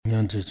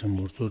난 제체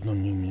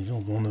모르도는 님이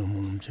정도는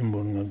뭐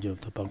침보는 게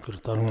없다 방크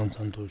다른 건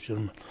잔도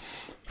싫으면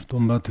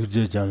돈바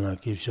들제잖아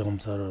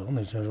기시험사를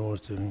오늘 저러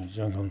월세는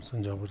장감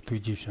선자버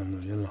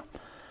뒤집션을 일라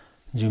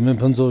지금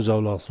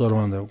번조자라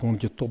소르만데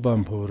공기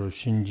똑반포로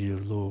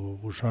신지로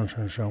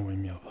우상산상微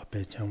妙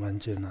北疆万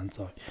劫难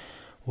遭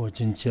我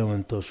今见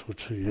闻得书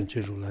持愿觉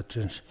如来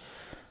真实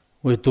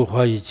为度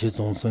化一切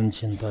众生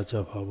请大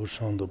家发无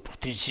上的菩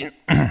提心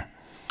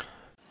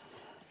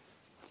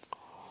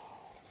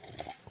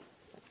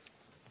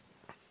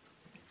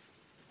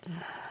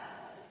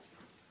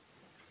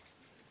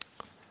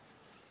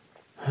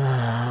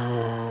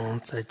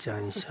再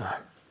讲一下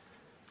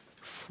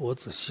佛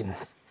子行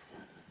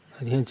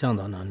那天讲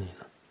到哪里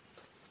了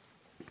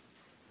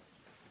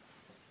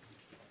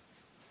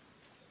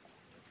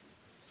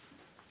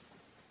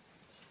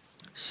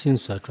心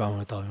衰转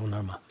为道用那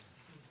儿吗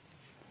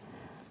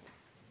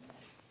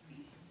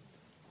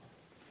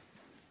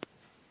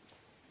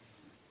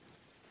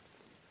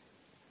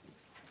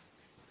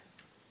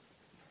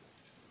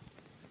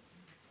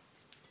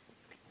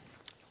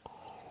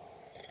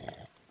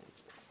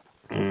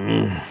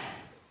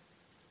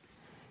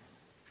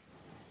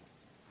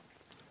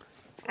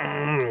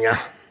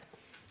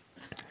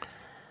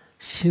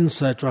心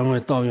衰转为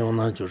道用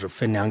呢，就是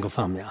分两个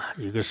方面啊，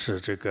一个是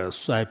这个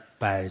衰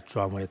败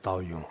转为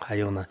道用，还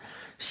有呢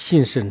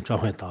心盛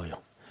转为道用。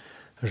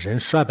人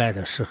衰败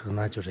的时候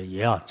呢，就是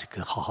也要这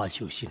个好好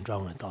修心转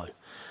为道用；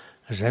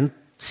人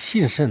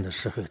兴盛的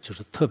时候，就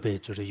是特别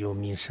就是有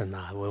名声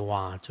啊、威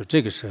望啊，就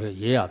这个时候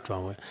也要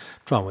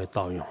转为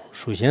道用。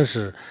首先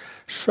是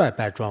衰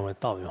败转为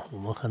道用，我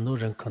们很多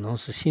人可能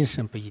是兴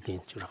盛不一定，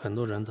就是很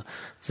多人的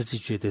自己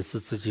觉得是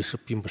自己是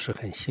并不是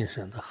很兴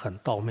盛的，很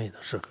倒霉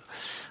的时候，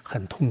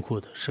很痛苦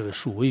的时候，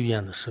属微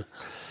怨的时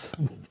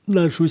候，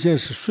那首先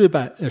是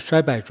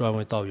衰败转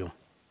为道用。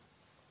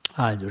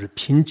啊，就是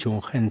贫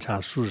穷恒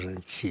常数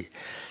人气，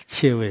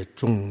切为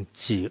终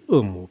极恶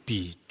母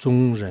弊，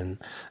终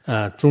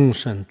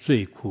身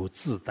罪苦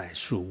自逮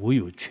数，无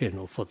有怯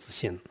懦佛子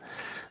心。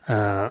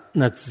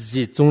那自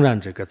己纵然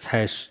这个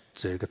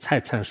财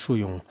产数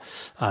用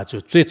啊，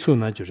就最初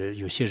呢，就是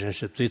有些人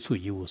是最初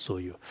一无所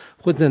有，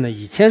或者呢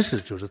以前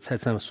是就是财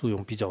产数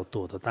用比较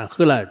多的，但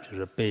后来就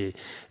是被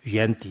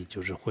原地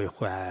就是毁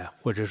坏，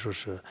或者说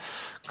是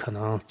可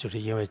能就是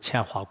因为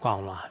钱花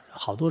光了，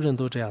好多人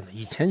都这样的。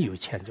以前有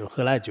钱，就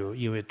后来就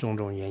因为种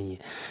种原因，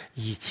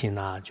疫情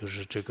啊，就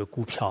是这个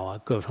股票啊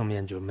各方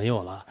面就没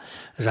有了，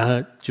然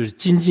后就是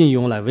仅仅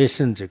用来维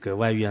生这个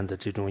外院的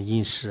这种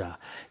饮食啊，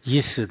衣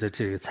食的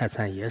这个财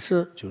产也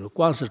是就是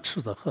光是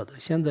吃的喝的。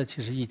现在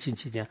其实疫情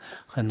期间，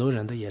很多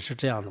人的也是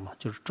这样的嘛，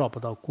就是找不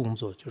到工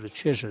作，就是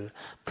确实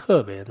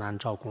特别难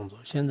找工作。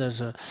现在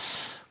是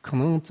可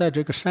能在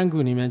这个山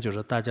谷里面，就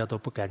是大家都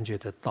不感觉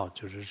得到，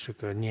就是这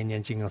个年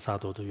年金刚萨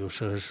埵都有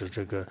时候是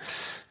这个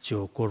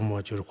就锅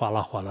馍就是哗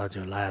啦哗啦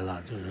就来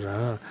了，就是然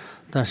后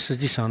但实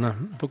际上呢，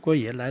不过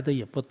也来的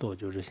也不多，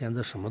就是现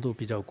在什么都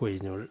比较贵，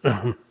就是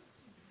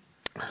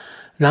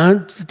然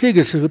后这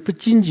个时候不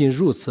仅仅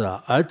如此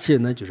啊，而且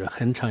呢，就是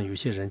很常有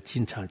些人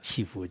经常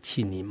欺负、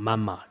欺凌、谩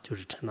骂，就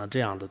是成了这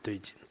样的对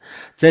境。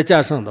再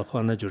加上的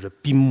话呢，就是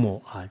病魔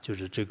啊，就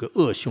是这个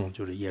恶凶，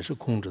就是也是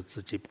控制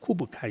自己，苦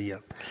不堪言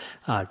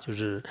啊，就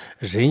是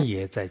人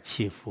也在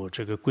欺负，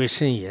这个鬼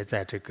神也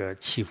在这个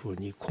欺负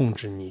你，控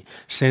制你，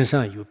身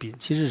上有病。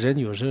其实人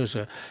有时候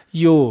是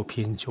又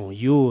贫穷，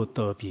又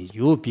得病，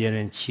又别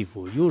人欺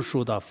负，又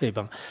受到诽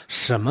谤，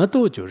什么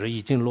都就是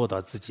已经落到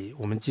自己。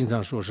我们经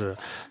常说是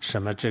什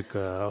么这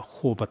个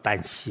祸不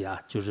单行啊，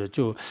就是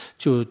就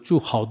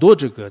好多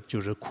这个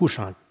就是苦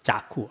上加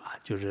苦啊，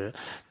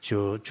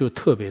就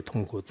特别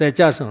痛苦。再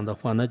加上的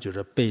话呢，就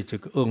是被这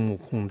个恶魔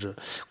控制，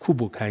苦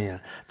不堪言。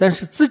但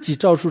是自己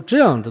遭受这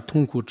样的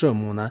痛苦折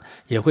磨呢，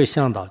也会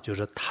想到就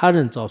是他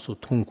人遭受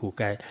痛苦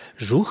该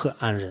如何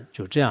安忍，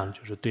就这样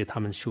就是对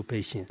他们修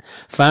悲心，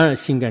反而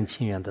心甘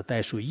情愿的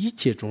代受一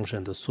切众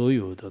生的所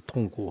有的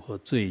痛苦和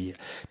罪业，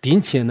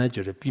并且呢，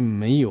就是并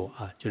没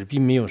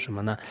有什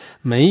么呢？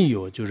没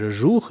有就是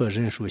如何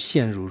忍受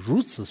陷入如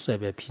此衰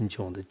败贫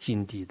穷的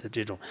境地的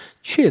这种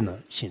怯懦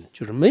心，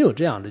就是没有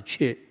这样的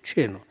怯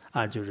懦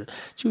啊，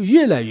就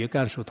越来越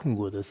感受痛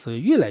苦的时候，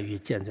越来越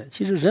坚强。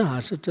其实人还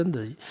是真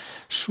的，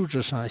素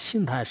质上、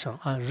心态上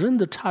啊，人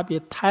的差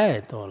别太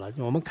多了。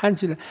我们看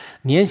起来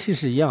年薪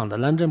是一样的，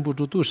南征北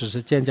战都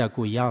是肩胛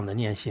骨一样的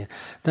年薪，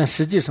但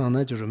实际上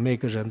呢，就是每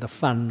个人的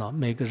烦恼、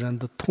每个人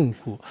的痛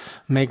苦、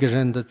每个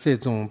人的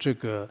这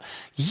个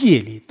业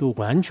力都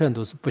完全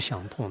都是不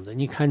相同的。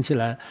你看起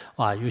来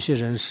哇，有些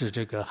人是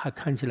这个还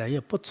看起来也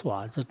不错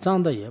啊，这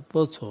长得也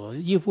不错，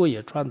衣服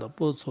也穿得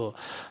不错，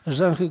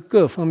然后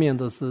各方面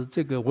都是。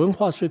这个文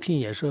化水平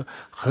也是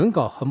很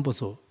高很不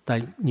错，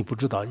但你不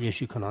知道，也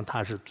许可能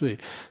他是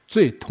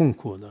最痛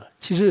苦的。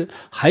其实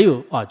还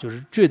有啊，就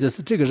是觉得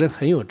是这个人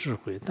很有智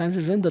慧，但是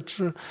人的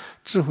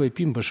智慧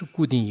并不是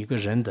固定一个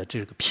人的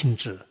这个品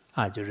质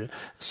啊，就是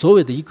所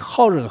谓的一个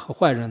好人和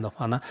坏人的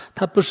话呢，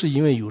他不是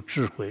因为有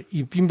智慧，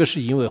并不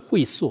是因为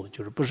会说，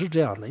就是不是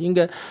这样的，应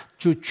该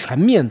就全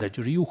面的，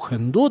就是有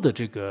很多的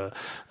这个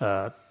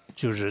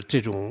就是这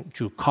种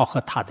就考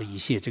核他的一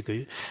些这个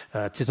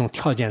这种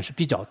条件是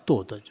比较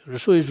多的，就是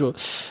所以说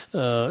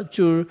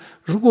就是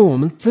如果我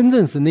们真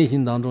正是内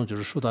心当中就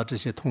是受到这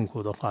些痛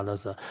苦的话，那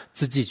是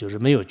自己就是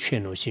没有怯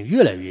懦性，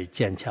越来越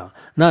坚强，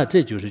那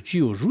这就是具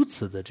有如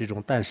此的这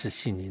种但是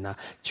心理呢，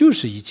就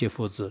是一切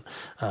佛子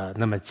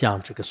那么将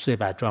这个虽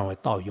败转为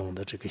道用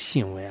的这个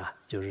行为啊，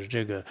就是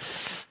这个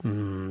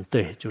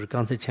对，就是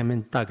刚才前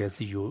面大概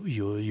是有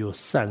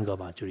3个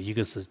吧，就是一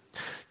个是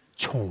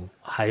穷，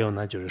还有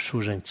呢就是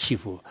受人欺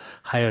负，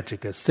还有这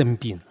个生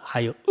病，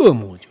还有恶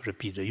魔，就是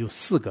比着有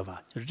4个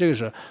吧，就是这个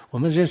是我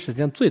们人世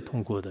间最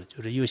痛苦的，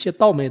就是有些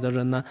倒霉的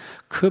人呢，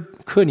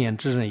可怜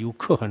之人有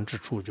可恨之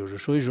处，就是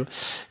所以说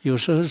有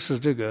时候是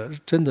这个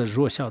真的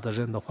弱小的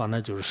人的话，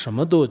那就是什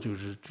么都就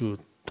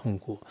痛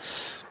苦。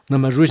那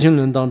么入心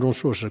论当中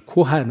说是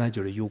苦害呢，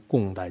就是有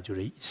功德，就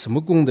是什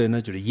么功德呢？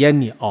就是严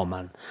厉傲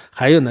慢，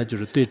还有呢就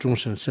是对众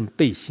生生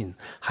悲心，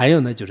还有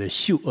呢就是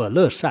修恶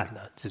乐善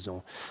的这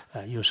种。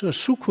有时候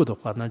受苦的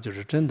话，那就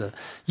是真的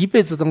一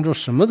辈子当中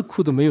什么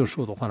苦都没有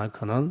受的话呢，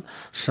可能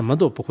什么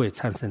都不会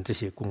产生这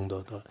些功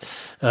德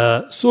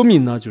的。说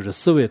明呢就是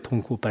思维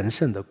痛苦本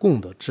身的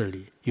功德之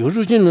理。有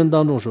入心论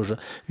当中说是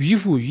愚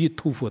夫愚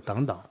屠夫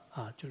等等。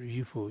就是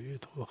愚夫愚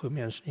屠后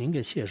面是应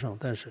该写上，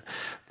但是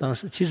当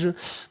时其实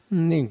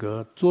那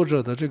个作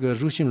者的这个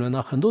入心论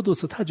呢，很多都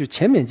是他就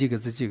前面几个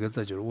字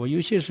就是我有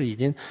些是已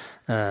经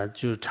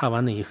就查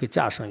完了以后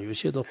加上，有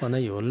些的话呢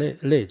有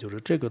类就是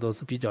这个都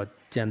是比较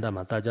简单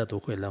嘛，大家都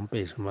会能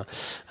背什么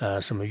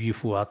什么愚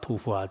夫啊屠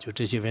夫啊，就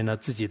这些为了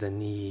自己的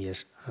利益也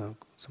是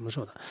怎么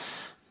说的，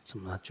怎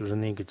么就是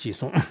那个寄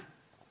送。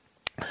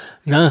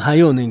然后还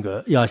有那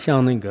个要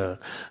向那个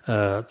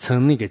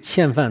曾那个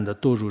欠犯的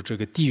堕入这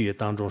个地狱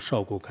当中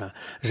受过看，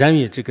然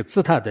于这个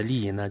自他的利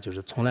益呢，就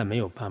是从来没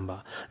有办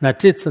法。那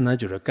这次呢，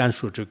就是感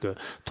受这个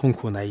痛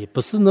苦呢，也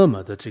不是那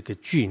么的这个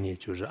剧烈，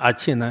就是而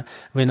且呢，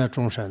为了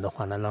众生的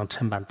话呢，能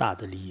承办大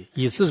的利益。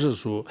意思是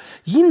说，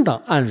应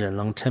当按人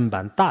能承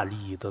办大利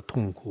益的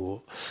痛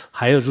苦。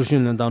还有入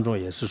心论当中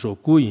也是说，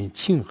故因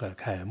庆和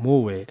开，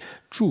莫为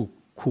助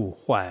苦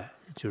坏。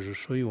就是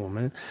所以我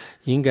们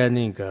应该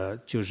那个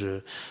就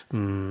是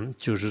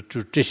就是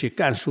这些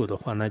感受的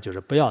话呢，就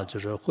是不要就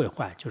是毁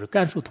坏，就是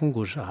感受痛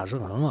苦是还是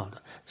很好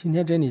的。今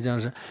天真理讲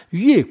是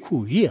越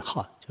苦越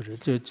好，就是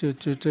就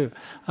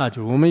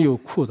是我们有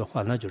苦的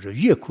话，那就是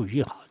越苦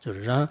越好，就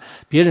是让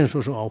别人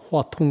说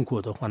或痛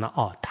苦的话呢，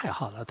太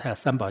好了，太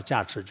三宝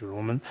价值，就是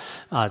我们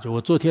就我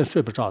昨天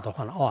睡不着的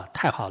话呢，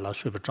太好了，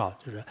睡不着，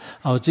就是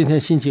我今天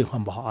心情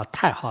很不好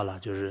太好了，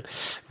就是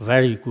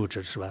very good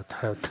是吧？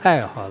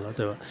太好了，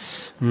对吧？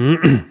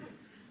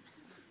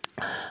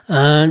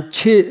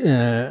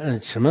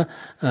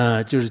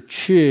就是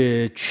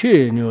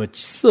却虐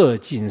色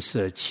尽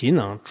色，其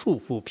能触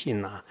复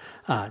品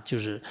就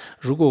是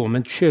如果我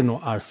们怯懦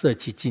而色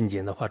气精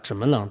进的话，怎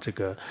么能这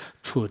个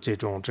出这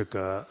种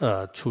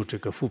出这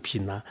个复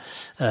品呢？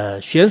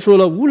宣说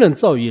了无论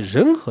遭遇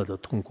任何的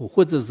痛苦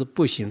或者是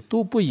不幸，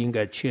都不应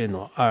该怯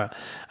懦而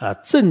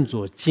振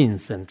作精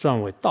神，转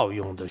为道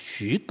用的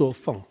许多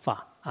方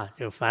法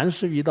就凡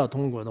是遇到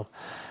痛苦的话。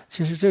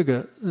其实这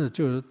个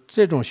就是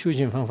这种修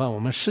行方法，我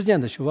们实践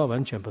的修法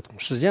完全不同。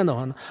实践的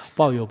话呢，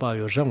抱有，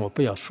让我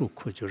不要受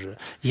苦，就是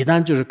一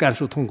旦就是感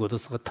受痛苦的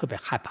时候，特别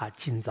害怕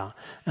紧张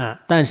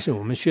但是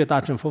我们学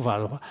大乘佛法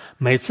的话，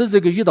每次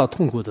这个遇到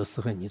痛苦的时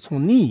候，你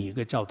从另一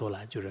个角度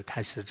来，就是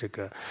开始这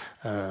个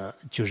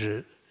就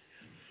是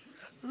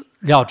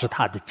了知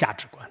他的价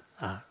值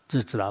观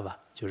这知道吧？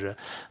就是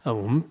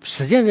我们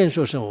实践人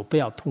说是我不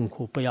要痛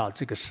苦，不要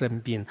这个生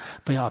病，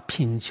不要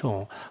贫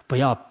穷，不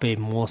要被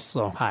魔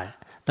损害。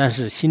但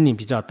是心里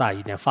比较大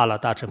一点，发了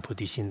大乘菩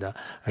提心的，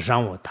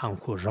让我痛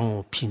苦，让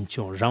我贫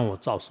穷，让我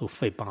遭受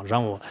诽谤，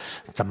让我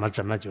怎么，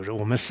就是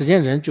我们实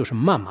践人就是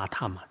谩骂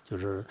他嘛，就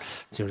是，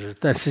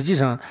但实际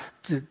上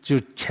就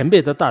前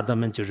辈的大德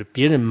们，就是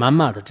别人谩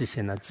骂的这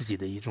些呢，自己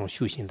的一种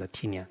修行的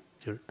体验，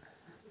就是。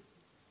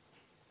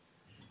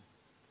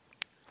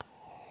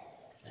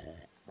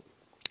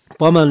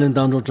宝满论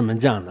当中这么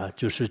讲的，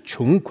就是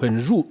穷困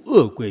入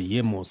恶鬼，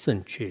也莫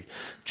甚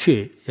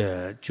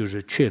就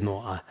是怯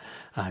懦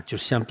就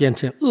是像变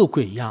成恶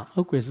鬼一样。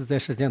恶鬼是在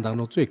世间当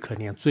中最可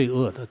怜、最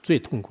恶的、最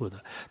痛苦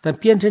的。但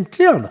变成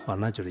这样的话，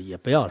那就是也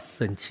不要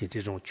生起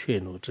这种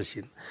怯懦之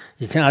心。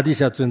以前阿底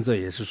峡尊者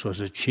也是说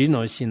是怯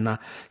懦心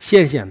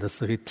现象的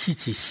时候，提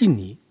起心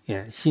理，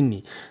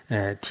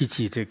提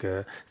起这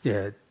个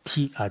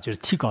就是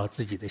提高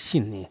自己的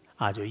信念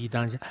就一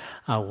旦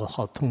我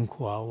好痛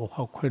苦我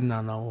好困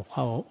难我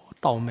好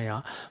倒霉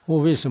我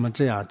为什么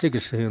这样？这个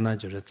时候呢，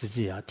就是自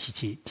己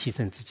提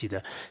升自己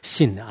的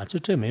信念就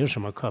这没有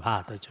什么可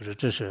怕的，就是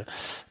这是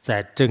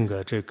在整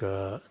个这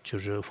个就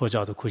是佛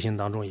教的苦行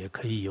当中也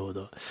可以有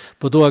的。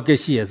不多格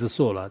西也是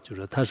说了，就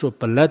是他说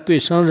本来对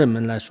商人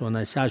们来说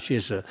呢，下雪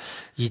是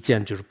一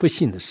件就是不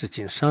幸的事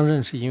情。商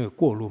人是因为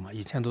过路嘛，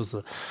以前都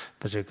是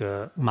把这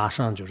个马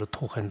上就是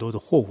拖很多的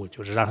货物，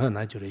就是然后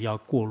呢就是要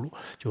过路，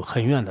就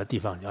很远的地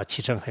方，要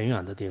启程很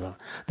远的地方。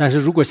但是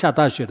如果下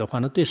大雪的话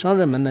呢，对商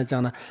人们来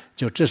讲呢，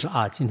就这是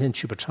今天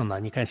去不成了，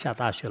你看下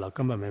大雪了，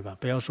根本没办法。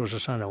不要说是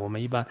商人，我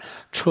们一般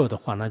车的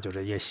话呢，就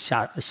是也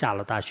下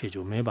了大雪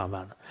就没办法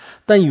了。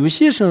但有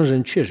些商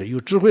人确实有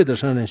智慧的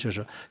商人，就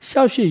是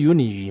下雪有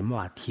利于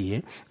马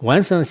蹄，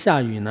晚上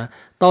下雨呢，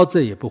刀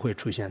子也不会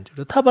出现。就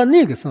是他把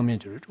那个上面，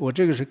就是我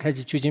这个是开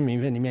启求经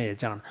名分里面也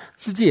讲了，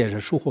自己也是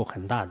收获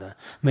很大的。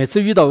每次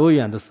遇到恶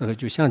缘的时候，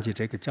就想起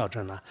这个教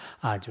程了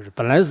就是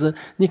本来是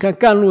你看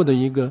甘露的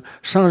一个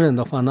商人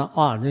的话呢，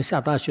那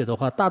下大雪的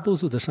话，大多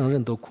数的商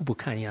人都苦不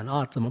堪言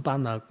怎么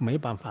办呢？没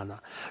办法呢。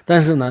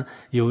但是呢，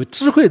有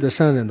智慧的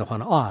商人的话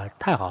呢，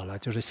太好了，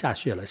就是下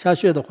雪了。下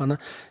雪的话呢，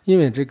因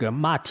为这个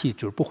马蹄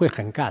就是不会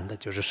很干的，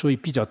就是所以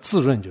比较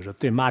滋润，就是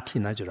对马蹄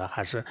呢，就是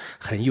还是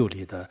很有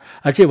利的。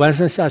而且晚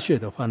上下雪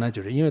的话呢，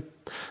就是因为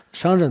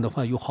商人的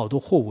话有好多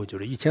货物，就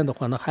是以前的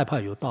话呢害怕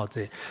有盗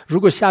贼，如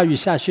果下雨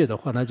下雪的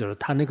话呢，就是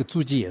他那个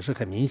足迹也是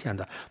很明显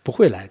的，不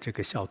会来这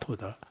个小偷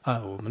的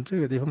我们这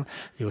个地方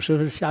有时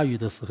候下雨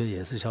的时候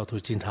也是小偷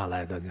经常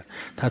来的呢，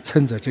他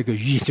趁着这个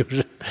雨就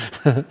是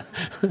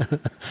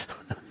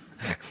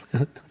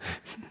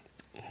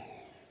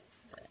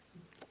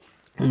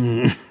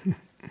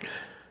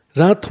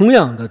然后同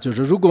样的就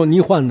是如果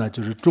你患呢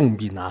就是重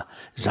病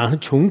然后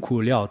穷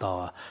苦潦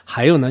倒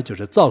还有呢就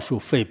是遭受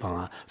诽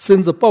谤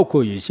甚至包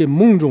括有一些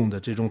梦中的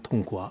这种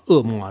痛苦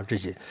噩梦这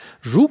些，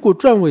如果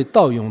转为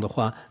道用的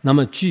话，那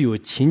么具有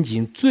清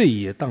净罪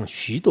业当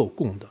许多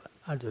功德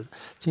就是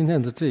今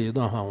天的这一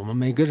段话，我们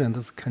每个人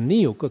都是肯定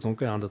有各种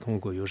各样的痛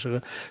苦，有时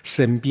候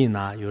生病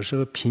有时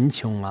候贫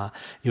穷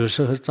有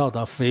时候遭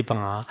到诽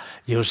谤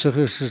有时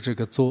候是这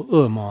个做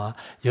噩梦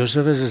有时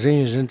候是人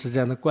与人之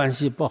间的关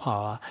系不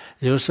好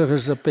有时候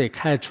是被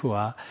开除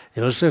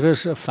有时候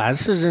是凡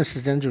是人世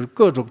间就是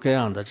各种各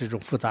样的这种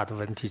复杂的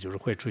问题就是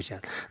会出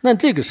现。那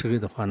这个时候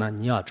的话呢，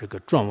你要这个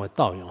转为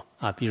道用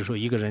比如说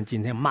一个人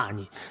今天骂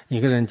你，一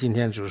个人今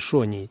天就是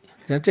说你，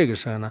那这个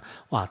时候呢，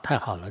太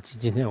好了，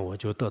今天我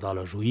就得到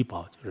了如意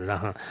宝，就是然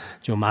后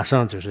就马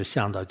上就是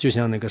想到，就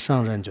像那个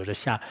商人就是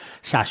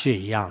下雪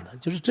一样的，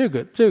就是这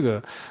个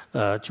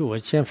就我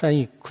先翻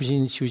译苦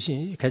行修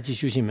行开启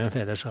修行门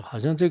派的时候，好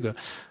像这个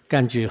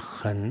感觉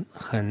很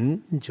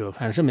就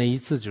反正每一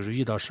次就是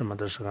遇到什么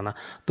的时候呢，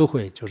都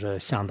会就是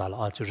想到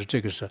了就是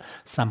这个是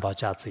三宝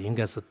价值，应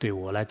该是对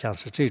我来讲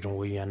是这种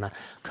为缘呢，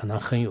可能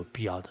很有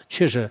必要的。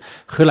确实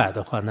后来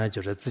的话呢，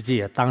就是自己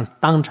也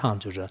当场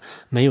就是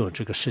没有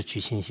这个失去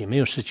信心，没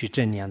有失去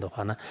正念的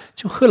话呢，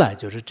就后来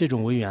就是这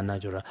种为缘呢，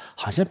就是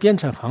好像变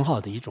成很好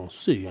的一种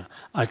岁缘，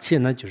而且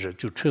呢就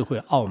摧毁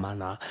傲慢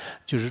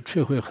就是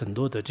摧毁很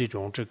多的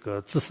这个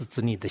自私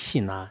自利的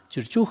心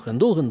就很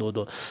多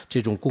的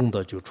这种功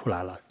德就出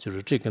来了。就是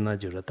这个呢，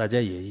就是大家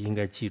也应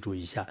该记住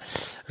一下。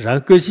然后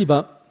格西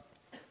吧。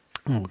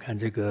我看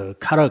这个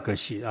卡拉格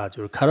西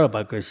就是卡拉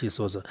巴格西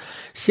说是，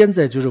现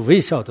在就是微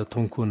小的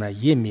痛苦呢，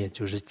湮灭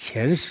就是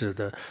前世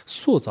的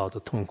塑造的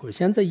痛苦。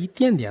现在一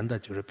点点的，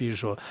就是比如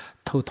说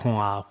头痛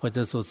或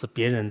者说是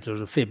别人就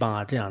是诽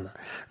谤这样的。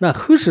那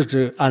后世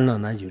之安乐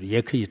呢，就是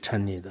也可以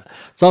成立的。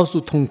遭受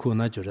痛苦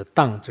呢，就是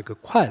当这个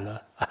快乐。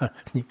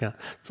你看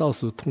遭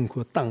受痛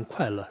苦当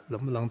快乐，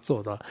能不能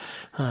做到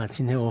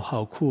今天我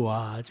好苦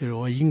就是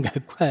我应该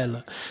快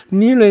乐，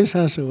理论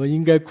上是我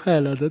应该快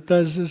乐的，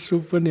但是受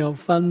不了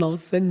烦恼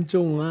深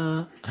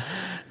重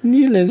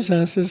理论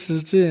上是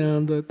这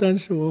样的，但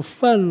是我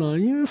烦恼，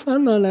因为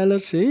烦恼来了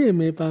谁也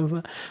没办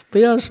法，不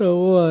要说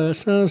我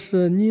上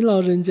世你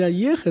老人家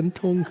也很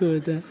痛苦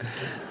的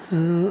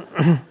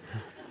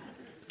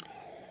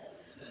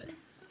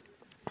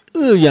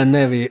恶缘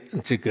那位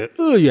这个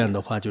恶缘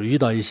的话，就遇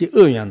到一些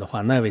恶缘的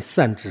话，那位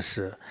善知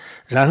识，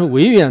然后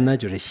为缘呢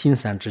就是心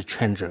善之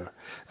权者，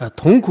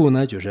痛苦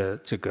呢就是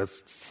这个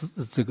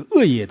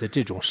恶业的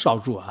这种烧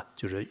入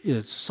就是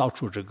烧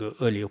出这个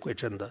恶劣灰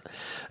尘的，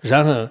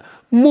然后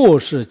漠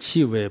视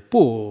其为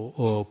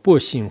不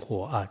行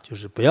火就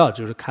是不要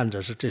就是看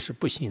着这是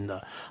不行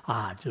的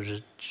就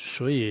是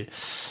所以。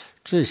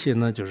这些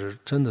呢，就是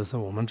真的是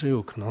我们只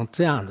有可能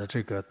这样的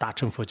这个大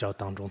乘佛教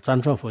当中、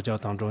藏传佛教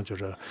当中，就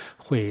是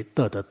会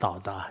得到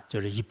的，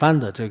就是一般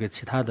的这个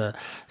其他的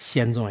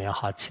仙宗也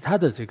好，其他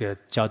的这个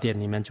教典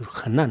里面就是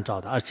很难找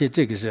的，而且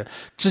这个是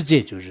直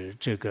接就是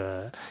这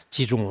个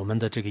击中我们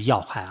的这个要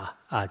害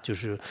就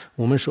是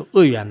我们说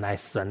恶缘来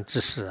生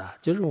之事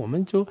就是我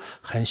们就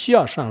很需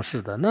要上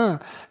师的。那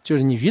就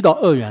是你遇到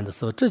恶缘的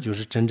时候，这就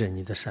是真正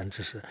你的善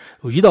知识；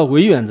遇到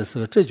违缘的时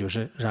候，这就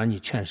是让你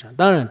劝善。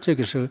当然，这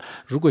个时候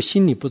如果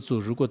心理不足，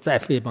如果再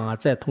诽谤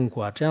再痛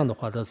苦这样的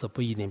话，倒是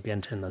不一定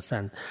变成了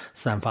善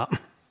法。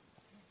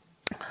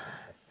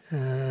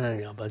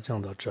要不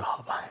讲到这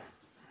好吧？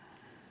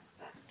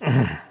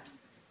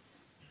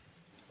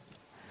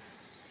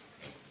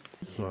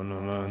索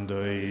能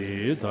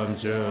得当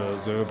觉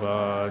这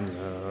把年，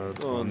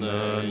多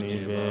能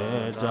你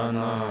别占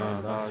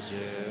那大姐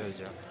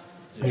家，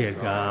也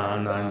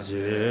干难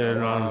接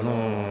让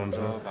弄这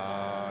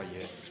把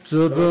也，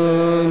这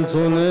本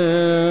从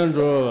那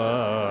着